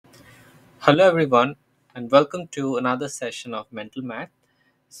Hello, everyone, and welcome to another session of Mental Math.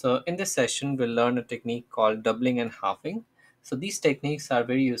 So, in this session, we'll learn a technique called doubling and halving. So, these techniques are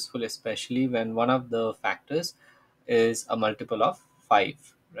very useful, especially when one of the factors is a multiple of 5,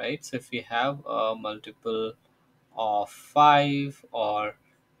 right? So, if we have a multiple of 5 or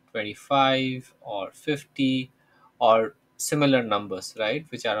 25 or 50 or similar numbers, right,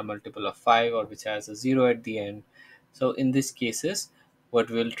 which are a multiple of 5 or which has a 0 at the end. So in these cases, what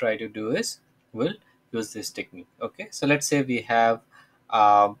we'll try to do is we'll use this technique. Okay, so let's say we have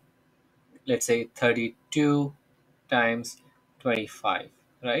um, let's say 32 times 25,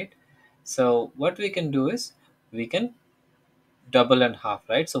 right? So what we can do is we can double and half,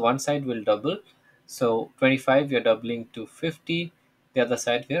 right? So one side will double. So 25 we are doubling to 50. The other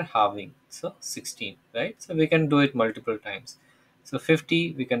side we are halving. So 16, right? So we can do it multiple times. So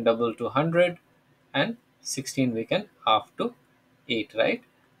 50 we can double to 100 and 16 we can half to 8, right?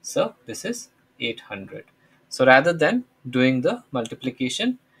 So this is 800. So rather than doing the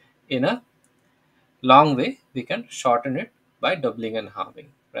multiplication in a long way, we can shorten it by doubling and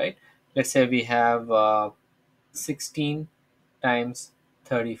halving, right? Let's say we have 16 times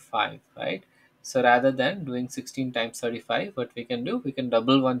 35, right? So rather than doing 16 times 35, what we can do, we can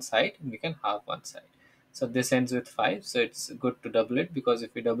double one side and we can halve one side. So this ends with 5, so it's good to double it, because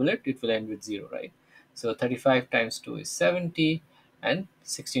if we double it, it will end with 0, right? So 35 times 2 is 70 and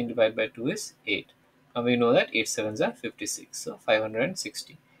 16 divided by 2 is 8. And we know that 8 sevens are 56, so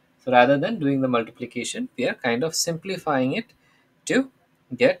 560. So rather than doing the multiplication, we are kind of simplifying it to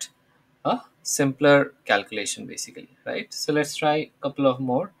get a simpler calculation, basically, right? So let's try a couple of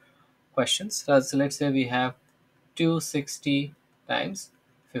more questions. So let's say we have 260 times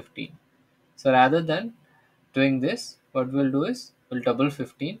 15. So rather than doing this, what we'll do is we'll double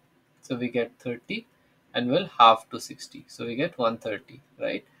 15, so we get 30, and we'll half to 60, so we get 130,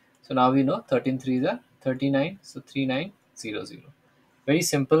 right? So now we know 13 threes are 39, so 3900. Very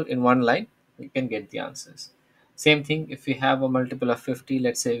simple. In one line we can get the answers. Same thing if we have a multiple of 50.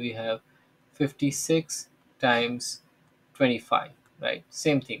 Let's say we have 56 times 25, right?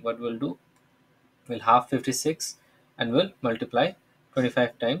 Same thing. What we'll do, we'll half 56 and we'll multiply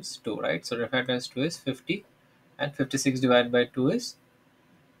 25 times 2, right? So 25 times 2 is 50, and 56 divided by 2 is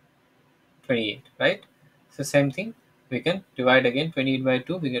 28, right? So same thing, we can divide again 28 by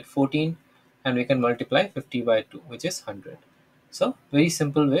 2, we get 14, and we can multiply 50 by 2, which is 100. So very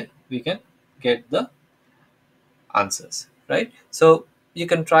simple way we can get the answers, right? So you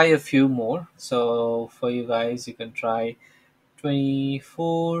can try a few more. So for you guys, you can try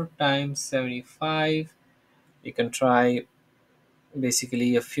 24 times 75. You can try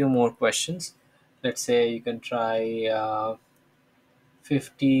basically a few more questions. Let's say you can try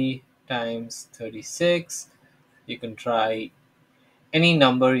 50 times 36. You can try any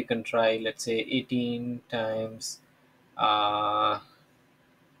number. You can try, let's say, 18 times uh,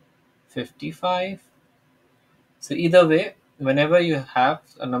 55. So either way, whenever you have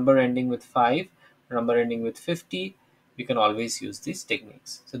a number ending with 5, a number ending with 50, you can always use these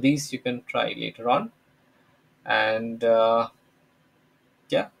techniques. So these you can try later on. And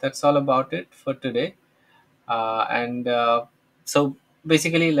yeah, that's all about it for today. And so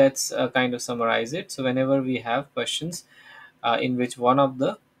basically, let's kind of summarize it. So whenever we have questions in which one of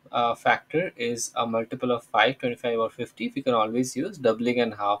the factor is a multiple of 5, 25, or 50, we can always use doubling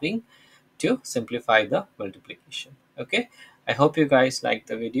and halving to simplify the multiplication. Okay, I hope you guys liked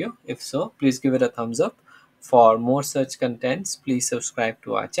the video. If so, please give it a thumbs up. For more such contents, please subscribe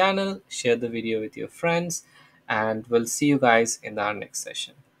to our channel, share the video with your friends, and we'll see you guys in our next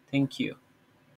session. Thank you.